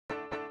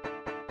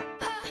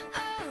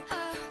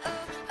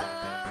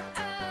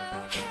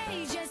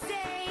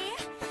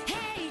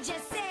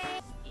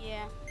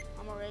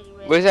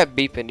Where's that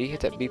beeping? Do you hear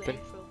that beeping?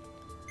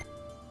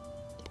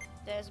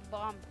 There's a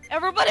bomb.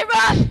 Everybody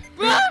run!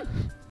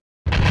 Run!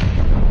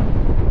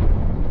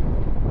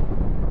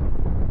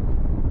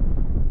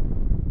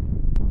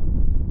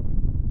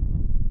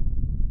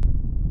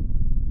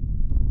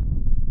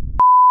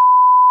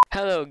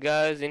 Hello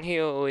guys, and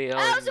here we are.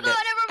 How's it going,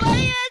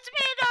 everybody? It's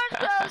me,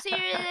 Dark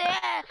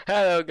here.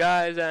 Hello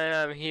guys, and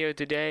I'm here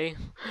today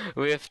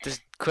with this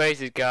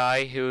crazy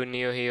guy who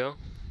near here.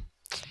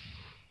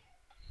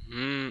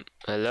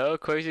 Hello,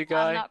 crazy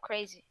guy. I'm not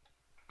crazy.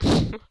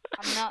 I'm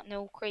not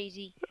no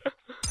crazy. You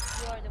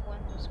are the one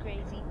who's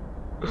crazy.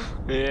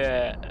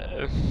 Yeah.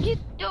 You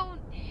don't.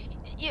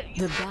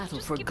 The battle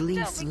for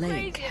Glees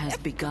Lake has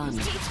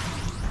begun.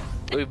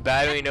 We're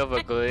battling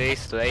over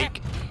Glees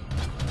Lake.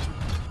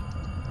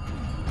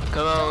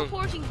 Come on.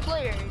 Teleporting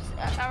players.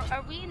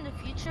 Are we in the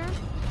future?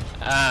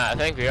 I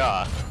think we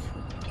are.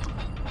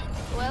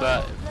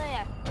 Well,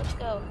 yeah, let's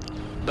go.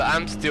 But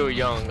I'm still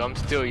young. I'm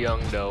still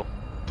young though.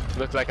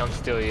 Looks like I'm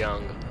still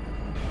young.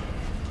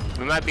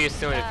 We might be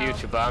still in the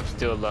future, but I'm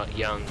still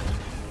young.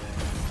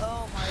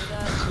 Oh my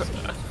god.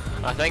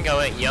 I think I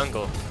went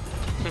younger.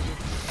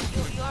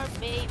 You're a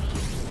baby.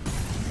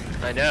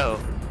 I know.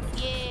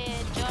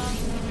 Yeah, John.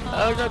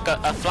 Oh look,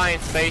 a flying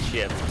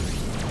spaceship.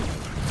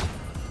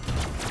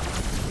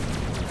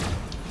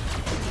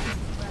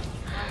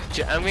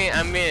 I'm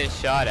being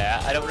shot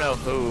at. I don't know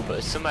who,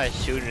 but somebody's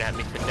shooting at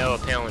me for no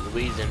apparent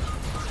reason.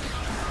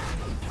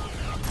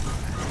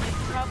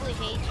 Probably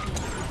hates you.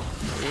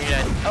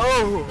 Yeah.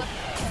 Oh!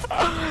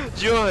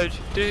 George,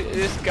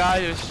 this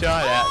guy just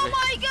shot at me. Oh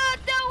my god,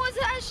 that was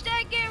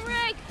hashtag get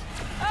wrecked!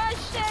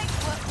 Hashtag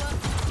what?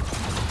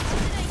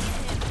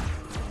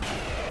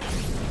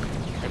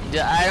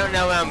 I don't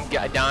know where I'm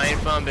dying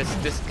from, but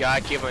this guy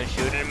keeps on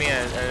shooting at me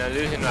and I'm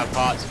losing my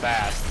pots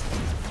fast.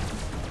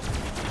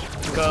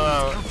 Go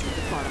on.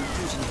 Bottom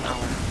fusion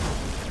power.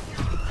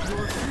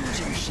 Your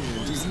fusion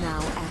shield is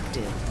now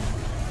active.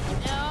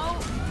 No.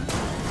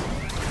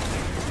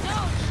 No,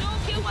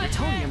 don't kill my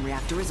Plutonium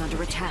reactor is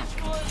under attack.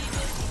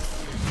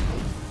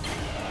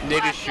 They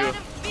What just shoot. kind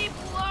of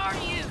people are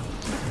you?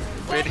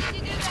 Why did you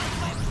do that to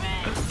my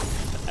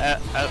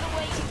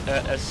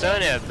friend? A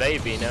son and a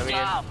baby, you know what I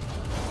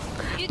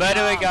mean? By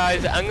the way,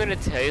 guys, I'm gonna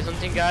tell you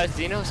something, guys.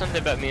 Do you know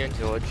something about me and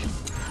George?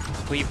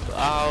 We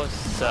all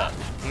suck.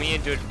 Me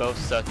and George both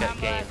suck at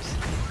games.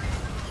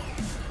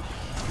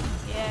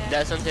 Yeah.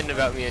 That's something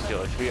about me and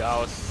George. Me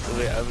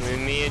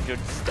and George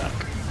suck.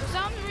 For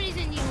some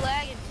reason you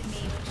lag into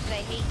me, which is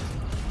I hate.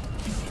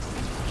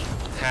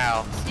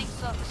 How? Snake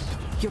sucks.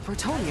 Your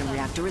plutonium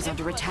reactor is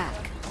under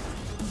attack.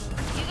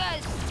 You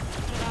guys do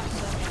not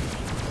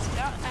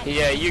suck.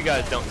 Yeah, you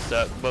guys don't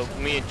suck, but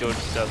me and George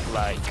suck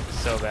like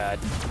so bad.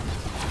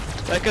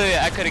 I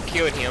could have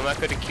killed him. I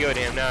could have killed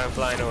him. Now I'm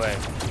flying away.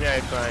 Now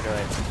I'm flying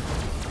away.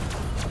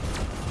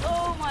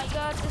 Oh my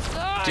god, this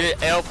guy!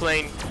 Dude,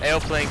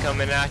 airplane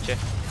coming at you.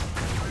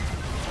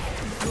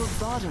 Your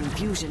bottom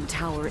fusion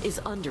tower is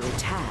under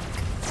attack.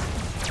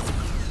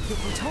 Your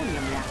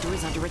plutonium reactor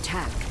is under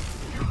attack.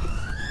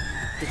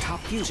 The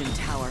top fusion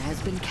tower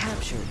has been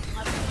captured.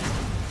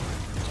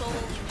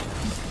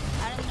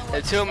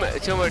 Too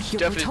much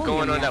stuff is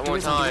going on at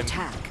one time.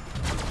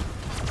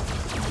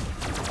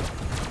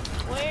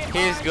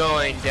 He's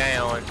going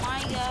down. Oh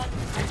my god.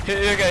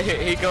 Look at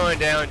he going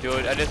down,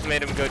 George. I just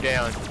made him go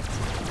down.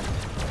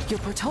 Your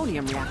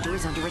plutonium reactor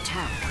is under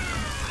attack.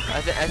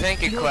 I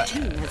think it Your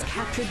team has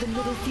captured the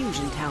middle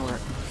fusion tower.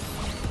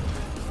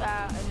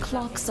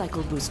 Clock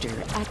cycle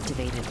booster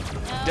activated.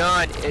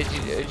 Done.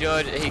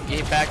 George,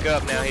 he back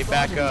up now. He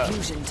back up. The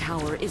fusion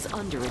tower is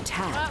under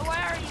attack.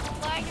 Why are you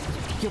lagging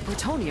to me? Your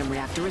plutonium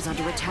reactor is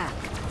under attack.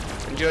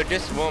 George,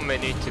 this woman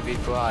needs to be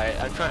quiet.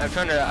 I'm trying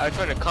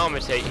to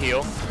commentate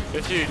here.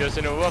 If she just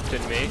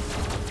interrupted me.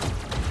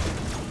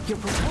 Your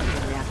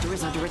plutonium reactor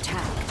is under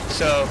attack.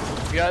 So,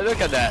 yeah, look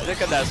at that.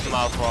 Look at that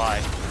small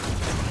fly.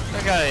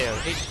 Look at him.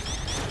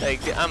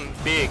 I'm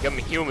big. I'm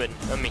a human.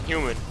 I'm a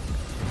human.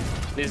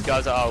 These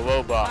guys are all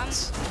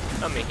robots.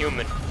 I'm a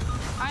human.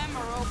 I am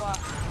a robot.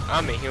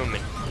 I'm a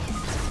human.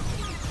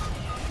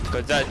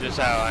 Because that's just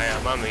how I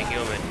am. I'm a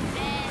human.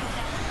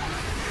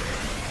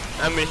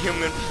 I'm a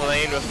human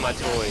playing with my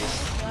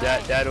toys.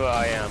 That's what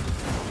I am.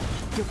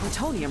 Your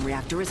plutonium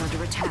reactor is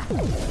under attack.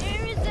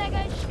 Where is that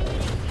guy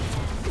shooting?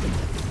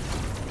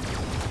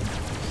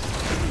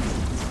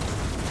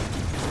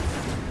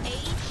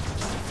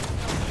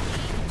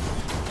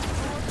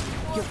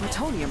 Your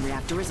plutonium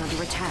reactor is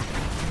under attack.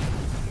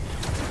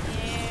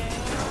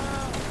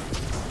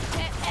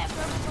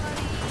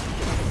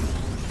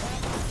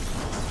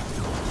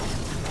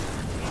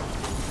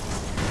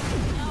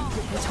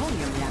 Your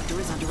plutonium reactor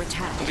is under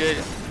attack.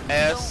 Good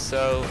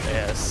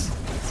SOS.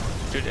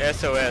 Good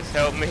SOS.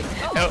 Help me.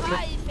 Help me.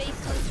 Hi,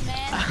 faceless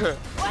man.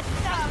 What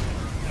the?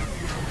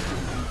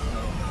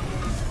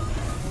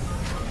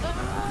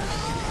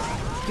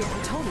 Your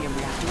plutonium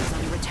reactor is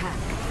under attack.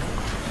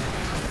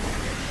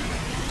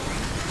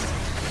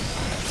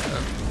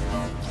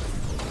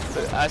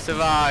 I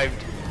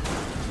survived.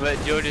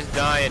 But George is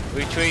dying.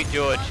 Retreat,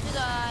 George.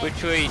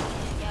 Retreat.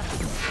 Yep.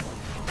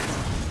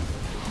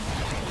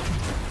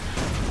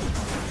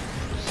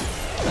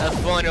 A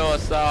frontal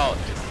assault.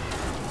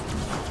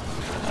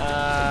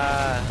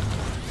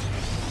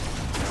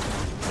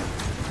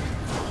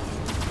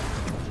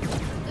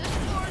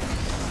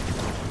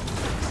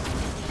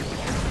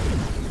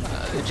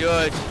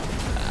 George,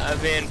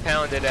 I've been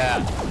pounded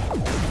out.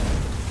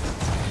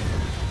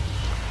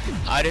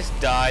 I just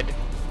died.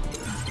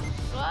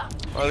 What?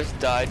 I just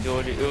died,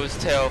 George. It was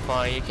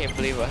terrifying. You can't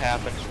believe what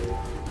happened.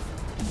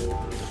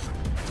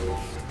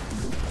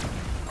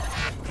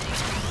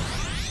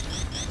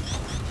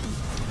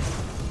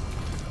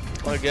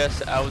 I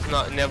guess I was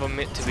never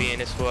meant to be in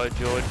this world,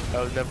 George.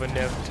 I was never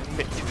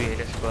meant to be in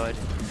this world.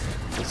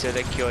 So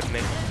they killed me.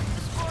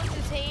 The sport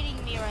is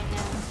hating me right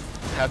now.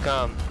 How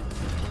come?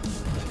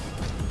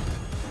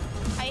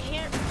 I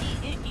hear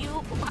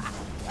you.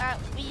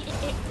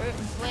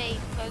 Wait,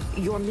 cause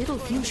Your middle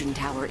fusion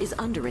tower is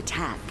under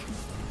attack.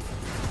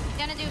 I'm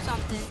gonna do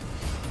something.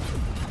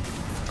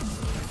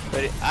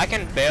 But I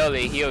can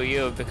barely heal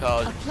you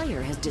because A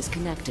player has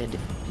disconnected.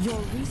 Your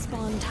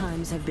respawn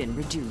times have been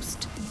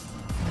reduced.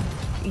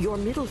 Your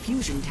middle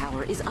fusion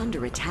tower is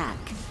under attack.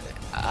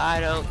 I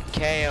don't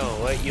care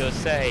what you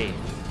say.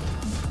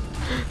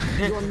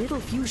 Your middle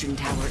fusion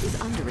tower is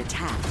under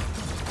attack.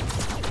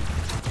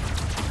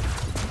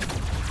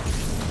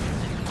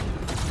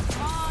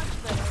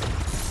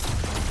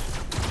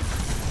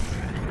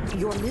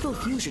 Your middle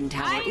fusion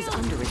tower is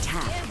under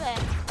attack. Give a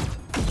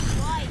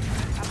right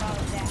about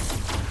that.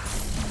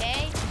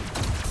 Okay?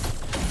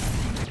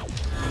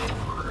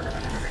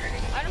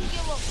 I don't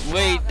give a fuck.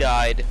 We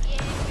died.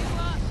 Yeah, we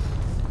won.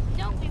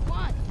 No, we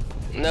won.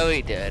 No,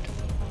 he did.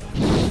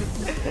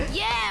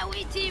 Yeah,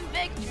 we team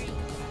victory.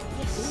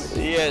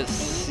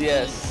 Yes,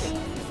 yes.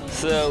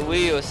 So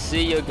we will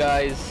see you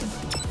guys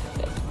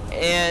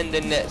in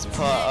the next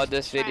part of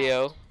this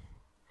video.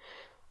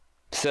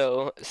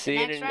 So see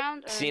you Next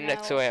round or see you no?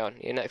 next round.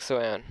 Next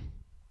round.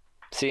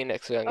 See you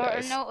next round,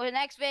 guys. Or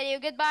next video.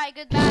 Goodbye,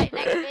 goodbye.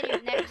 Next video,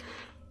 next.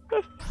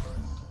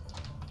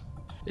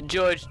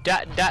 George,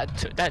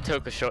 that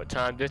took a short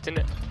time, didn't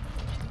it?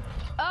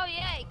 Oh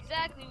yeah,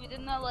 exactly. We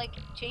did not like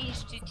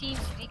change to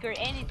TeamSpeak or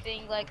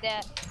anything like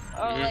that,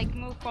 or like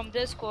move from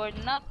Discord.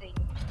 Nothing,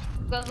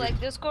 because like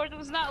Discord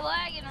was not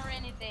lagging or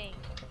anything.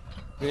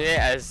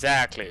 Yeah,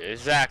 exactly,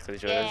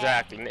 George, Yeah.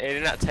 exactly. It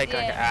did not take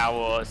like an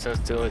hour or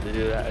something to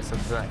do that or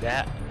something like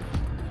that.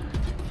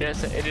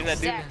 Yes, it did not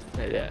do that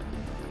like that.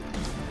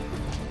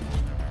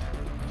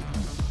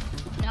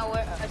 No,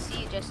 I see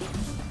you, Jesse.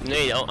 No,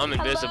 you don't. I'm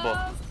invisible.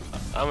 Hello?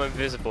 I'm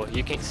invisible.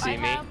 You can't see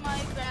me. I have my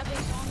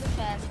graphics on the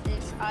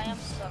fastest. I am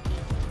stuck.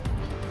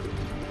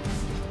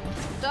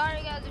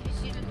 Sorry guys if you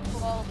see the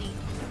quality.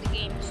 The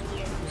game is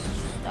weird.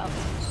 Stuff.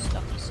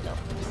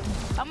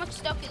 How much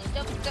stuff is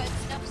stuff?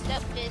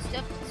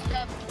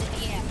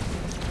 Yeah.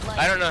 Like,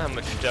 I don't know how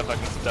much stuff I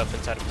can stuff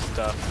inside of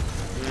stuff.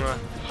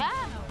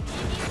 how?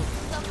 You need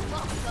stuff.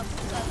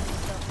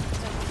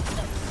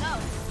 No.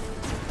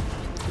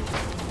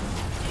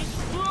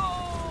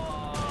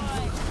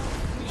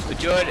 Destroy!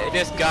 George,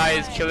 this guy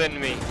is killing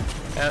me.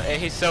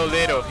 And he's so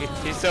little.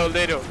 He's so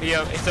little.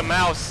 He's a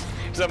mouse.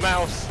 He's a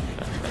mouse.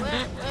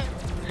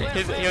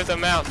 He was a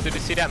mouse. Did you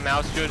see that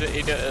mouse, George?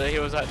 He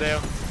was right there.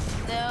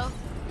 No.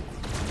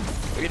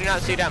 You did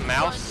not see that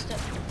mouse?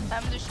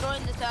 I'm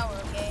destroying the tower,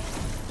 okay?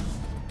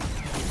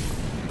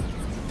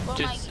 Oh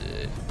Just,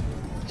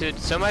 dude,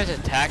 somebody's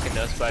attacking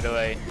us, by the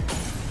way.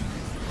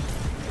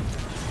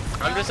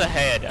 I'm just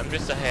ahead.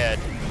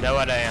 Know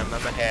what I am.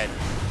 I'm ahead.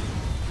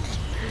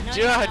 No,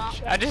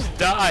 George, I just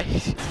died.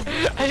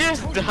 I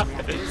just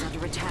died.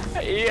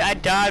 Yeah, I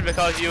died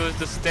because you was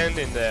just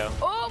standing there.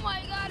 oh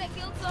my god, I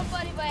killed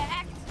somebody by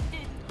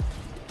accident.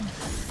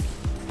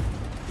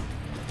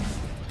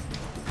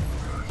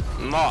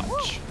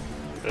 March.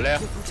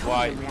 Left,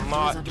 right,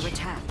 march.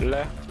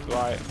 Left,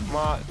 right,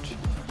 march.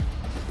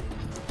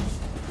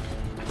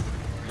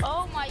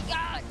 Oh my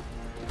god.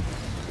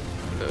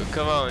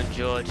 Come on,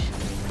 George.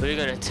 We're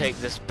gonna take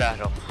this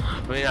battle.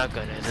 We're not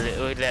gonna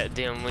let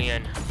them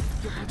win.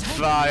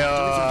 Fire!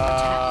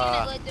 I'm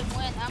gonna let them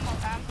win. I'm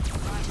fine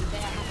with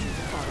that.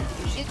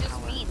 It's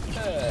just mean.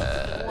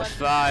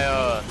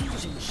 Fire!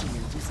 Fusion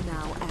shield is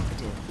now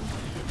active.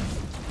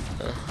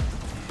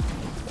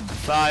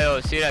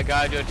 Fire! See that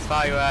guy, George?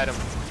 Fire at him.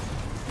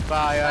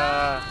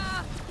 Fire!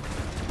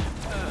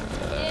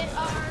 They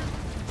are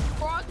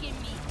frogging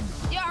me.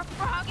 They are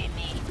frogging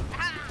me.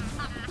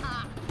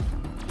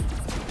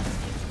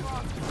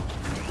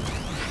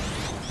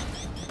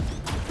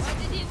 Why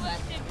did he let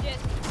him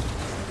just...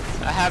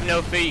 I have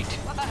no feet.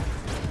 Why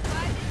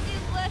did you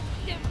let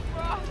him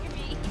frog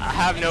me? I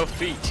have no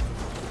feet.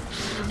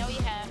 No,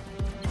 you have.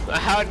 I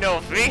have no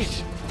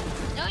feet.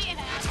 No, you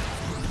have.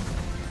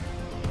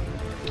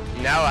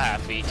 Now I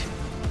have feet.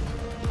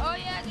 Oh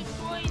yeah,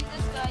 destroying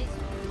this guy's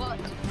butt.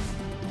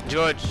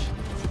 George,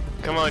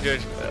 come on,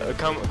 George.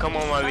 Come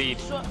on my lead.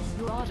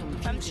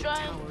 I'm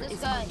trying this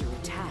guy.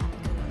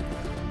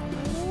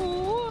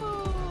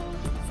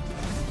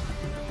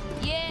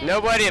 Yeah.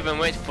 Nobody even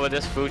went for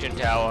this fusion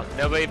tower.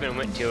 Nobody even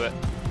went to it.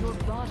 Your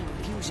bottom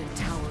fusion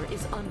tower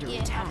is under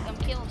attack. I'm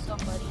killing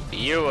somebody.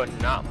 You are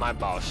not my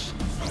boss.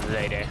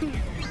 lady.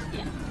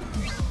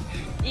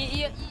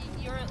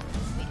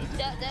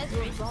 That's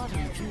Your racist.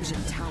 bottom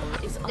fusion tower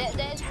is under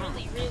That's attack.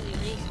 really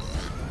racist.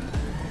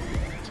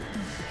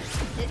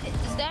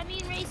 Does that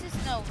mean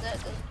racist? No,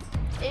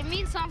 it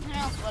means something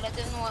else, but I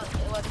didn't know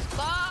what it's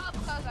called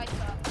because I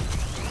suck.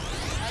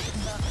 I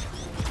just suck.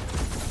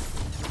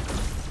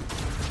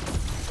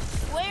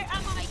 Where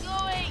am I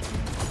going?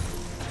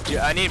 Dude,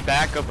 I need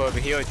backup over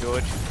here,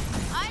 George.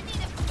 I need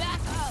a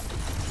backup.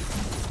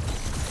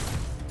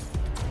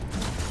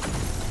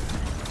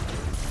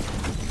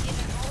 Get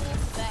an old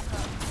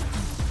backup.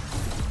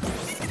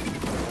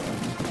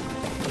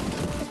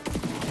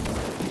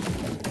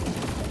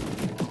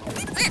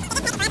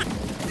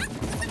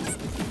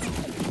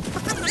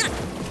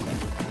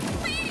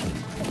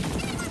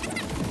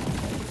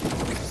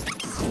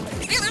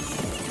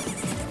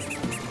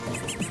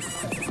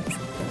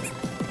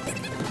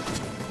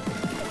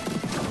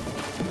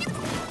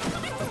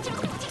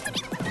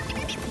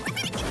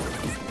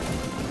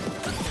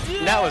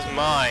 That was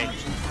mine.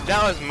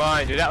 That was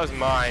mine, dude. That was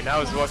mine. I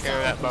was working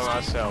on that by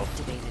myself.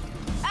 Activated.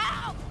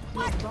 Ow!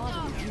 Your What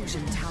bottom the?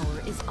 fusion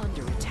tower is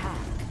under attack.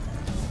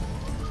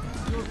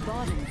 Your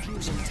bottom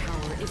fusion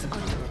tower is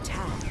under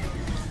attack.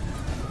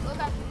 Look,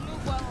 I can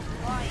move while I'm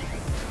flying.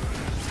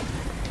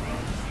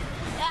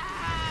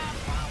 Ah!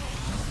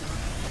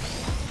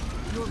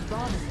 Your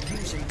bottom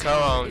fusion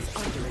Come tower on. is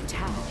under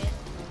attack.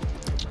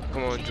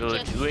 Come on,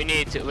 George. We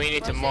need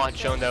to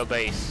march on their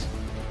base.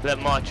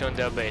 Let's march on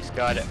their base.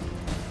 Got it.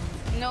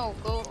 No,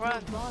 go run.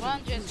 Your bottom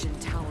Run, just fusion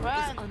tower is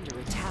run. under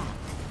attack.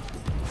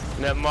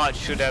 Let's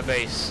march to their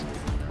base.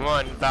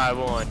 One by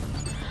one.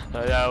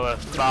 Or they will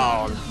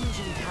fall. Your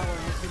fusion tower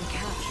has been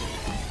captured.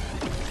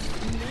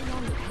 You no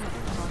longer have a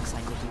clock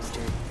cycle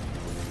booster.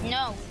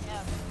 No, no.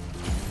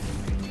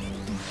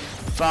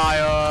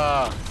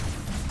 Fire!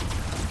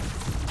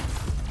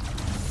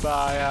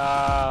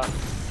 Fire!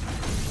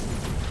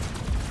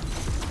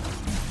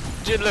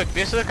 Dude, look.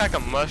 This looks like a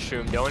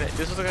mushroom, don't it?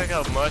 This looks like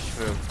a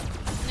mushroom.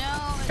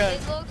 No, Okay.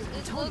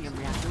 Plutonium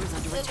reactor is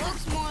under it attack.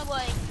 looks more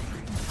like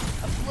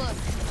a book.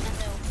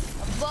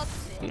 A book.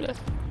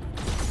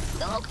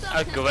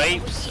 A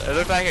grapes. It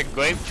looks like a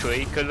grape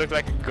tree. Could look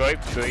like a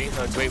grape tree,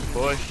 a grape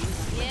bush.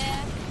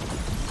 Yeah.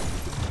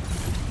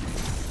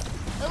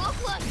 It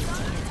looks like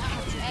something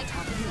actually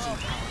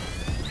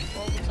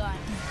all the time.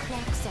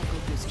 Clock cycle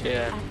booster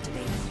Yeah.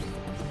 activated.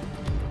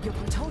 Your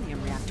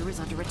plutonium reactor is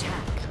under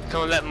attack.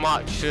 Come on, let's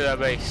march to their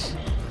base.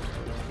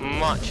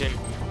 Marching.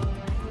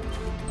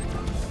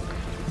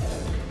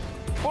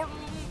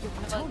 Your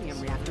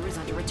plutonium reactor is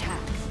under attack.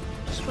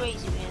 It's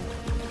crazy, man.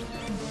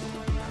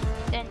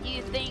 Then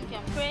you think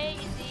I'm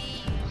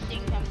crazy,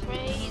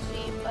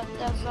 but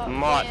that's not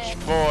March fair.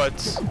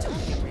 forwards.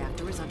 Plutonium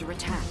reactor is under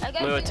attack. I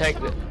gotta We will do take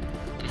this the. one.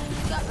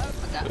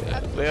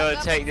 We will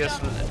take this.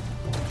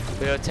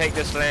 We will take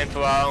this land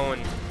for our own.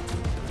 And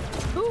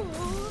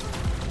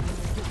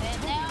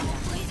now,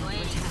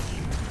 wait.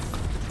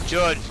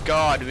 George,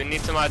 guard. We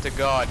need somebody to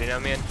guard. You know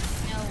what I mean?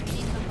 No, we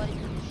need somebody to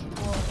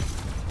destroy.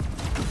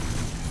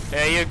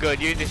 Yeah, you're good.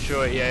 You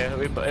destroy it. Yeah,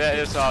 let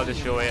us all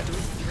destroy it.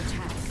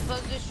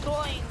 But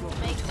destroying will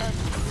make us,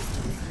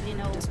 you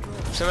know.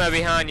 Somebody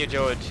behind you,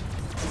 George.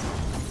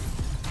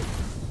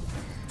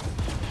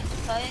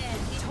 Oh yeah,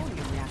 see,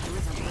 Plutonium reactor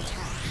is under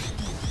attack.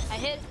 I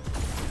hit.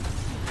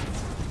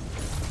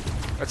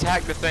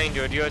 Attack the thing,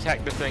 George. You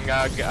attack the thing.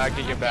 I'll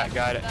get you back.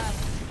 Got it. Your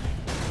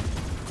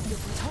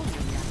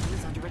plutonium reactor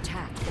is under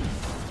attack.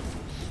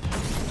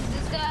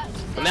 This guy.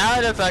 Now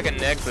it looks like a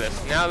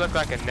necklace. Now it looks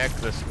like a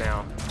necklace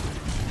now.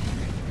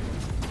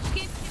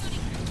 Keep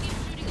shooting.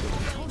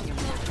 Plutonium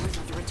reactor is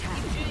under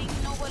attack. Keep shooting.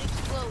 Nobody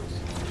explodes.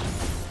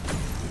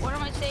 What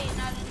am I saying?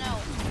 I don't know.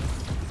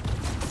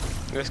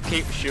 Just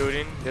keep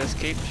shooting. Just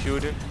keep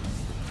shooting.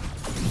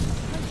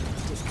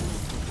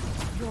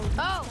 Disconnected. Your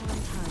Oh. respawn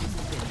times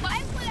have been. Why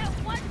would I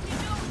want to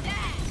know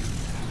that?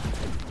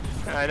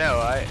 I know,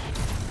 right?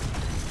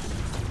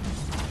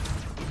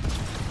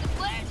 The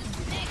player just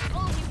connects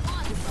all he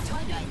wants. But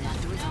why do I not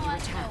Reactor is know? under I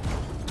attack. know.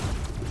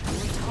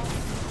 Your top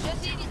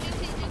Just hit.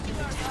 You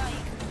are dying.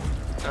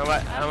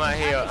 I'm right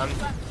here. I'm a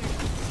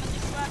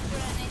distractor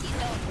and I need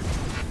help.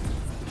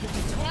 your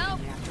plutonium Help!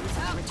 reactor is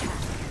under Help! attack.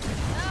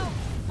 Help!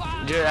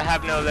 Wow. Dude, I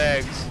have no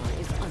legs. Tower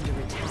is under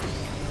attack.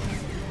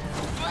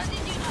 Why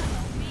did you not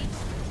help me?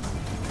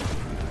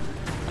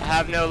 I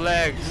have no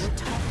legs. Your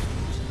top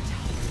fusion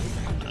tower is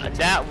under attack.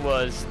 That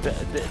was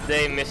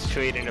they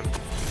mistreated him.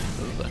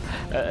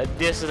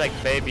 This is like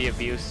baby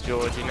abuse,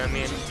 George. You know what I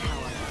mean? Fusion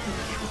tower has been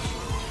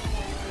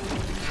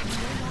captured. You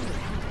no longer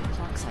have a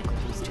clock cycle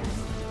booster.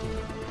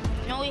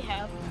 No, we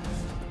have.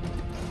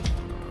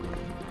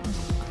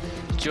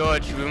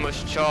 George, we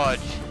must charge.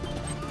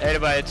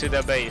 Everybody to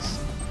their base.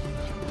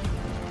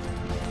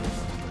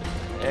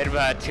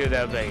 Everybody to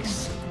their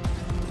base.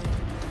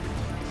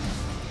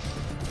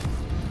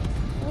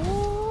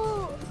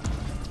 Ooh.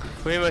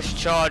 We must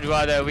charge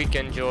while they're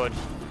weakened, George.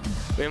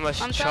 We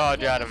must I'm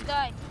charge trying at to kill them. this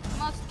guy.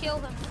 Must kill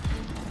him.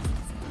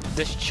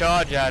 Just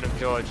charge at them,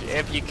 George.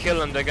 If you kill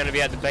them, they're gonna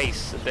be at the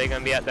base. They're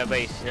gonna be at their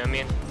base. You know what I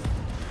mean?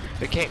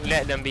 We can't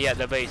let them be at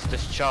the base.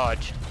 Just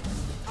charge.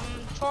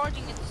 I'm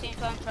charging at the same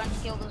time trying to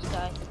kill this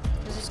guy.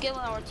 This is killing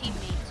our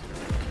teammates.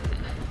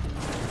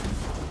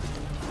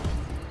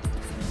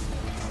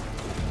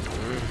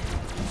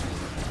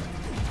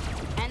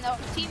 And our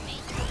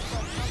teammates looks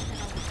like nothing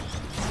over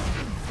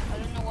here. I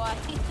don't know why.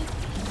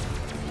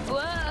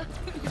 Whoa!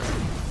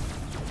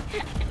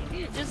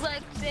 Just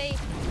like say,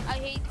 I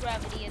hate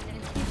gravity and then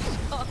it's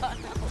gone.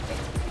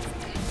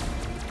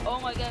 Oh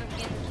my god, I'm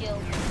getting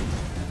killed.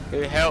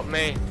 Hey, help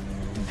me.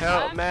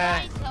 Help me.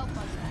 I'm trying to help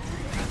myself.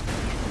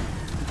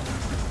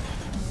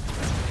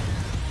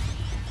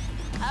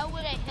 How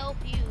would I help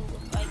you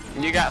if I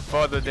can? You got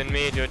farther than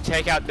me, George.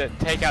 Take out the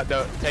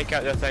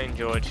thing,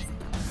 George.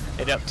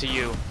 It's up to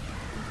you.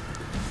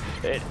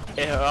 It's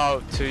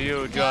all to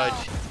you,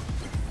 George.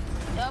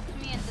 No. Up to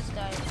me and this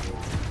guy.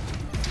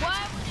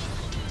 Why would it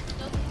shoot?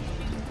 Doesn't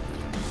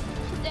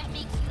shoot. That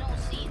makes no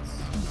sense.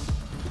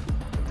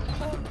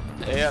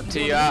 It's up to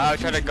you. I'll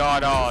try to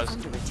guard ours.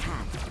 Under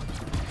attack.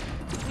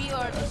 We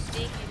are just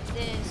taking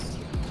this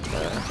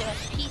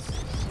to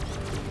pieces.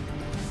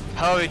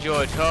 Hurry,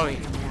 George, hurry.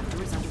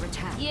 Reactor is under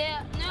attack.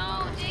 Yeah,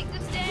 no, take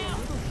this down.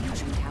 The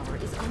fusion tower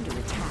is under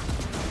attack.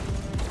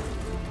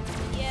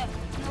 Yeah,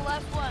 and the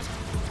last one.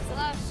 The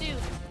last two.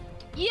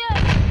 Yeah!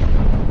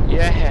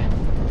 Yeah.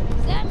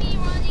 Is that me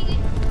running it?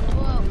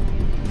 Whoa.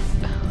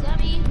 Is that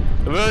me?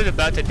 We was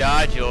about to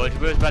die, George.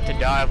 We was about to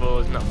die if it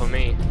was not for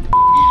me.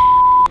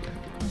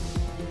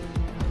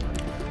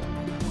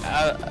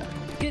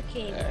 Good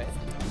game.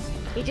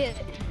 We did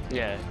it.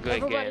 Yeah,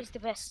 good game. Everybody's the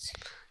best.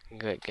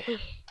 Good game.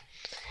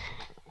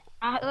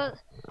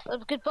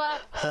 Goodbye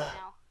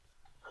now.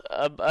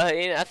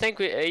 I think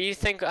you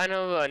think I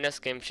know what our next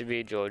game should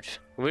be, George.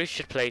 We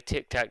should play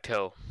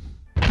tic-tac-toe.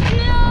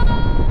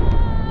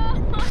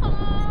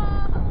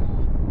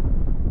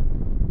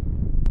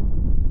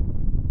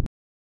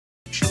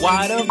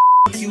 Why the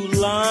f you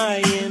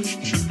lying?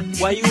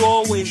 Why you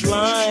always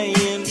lying?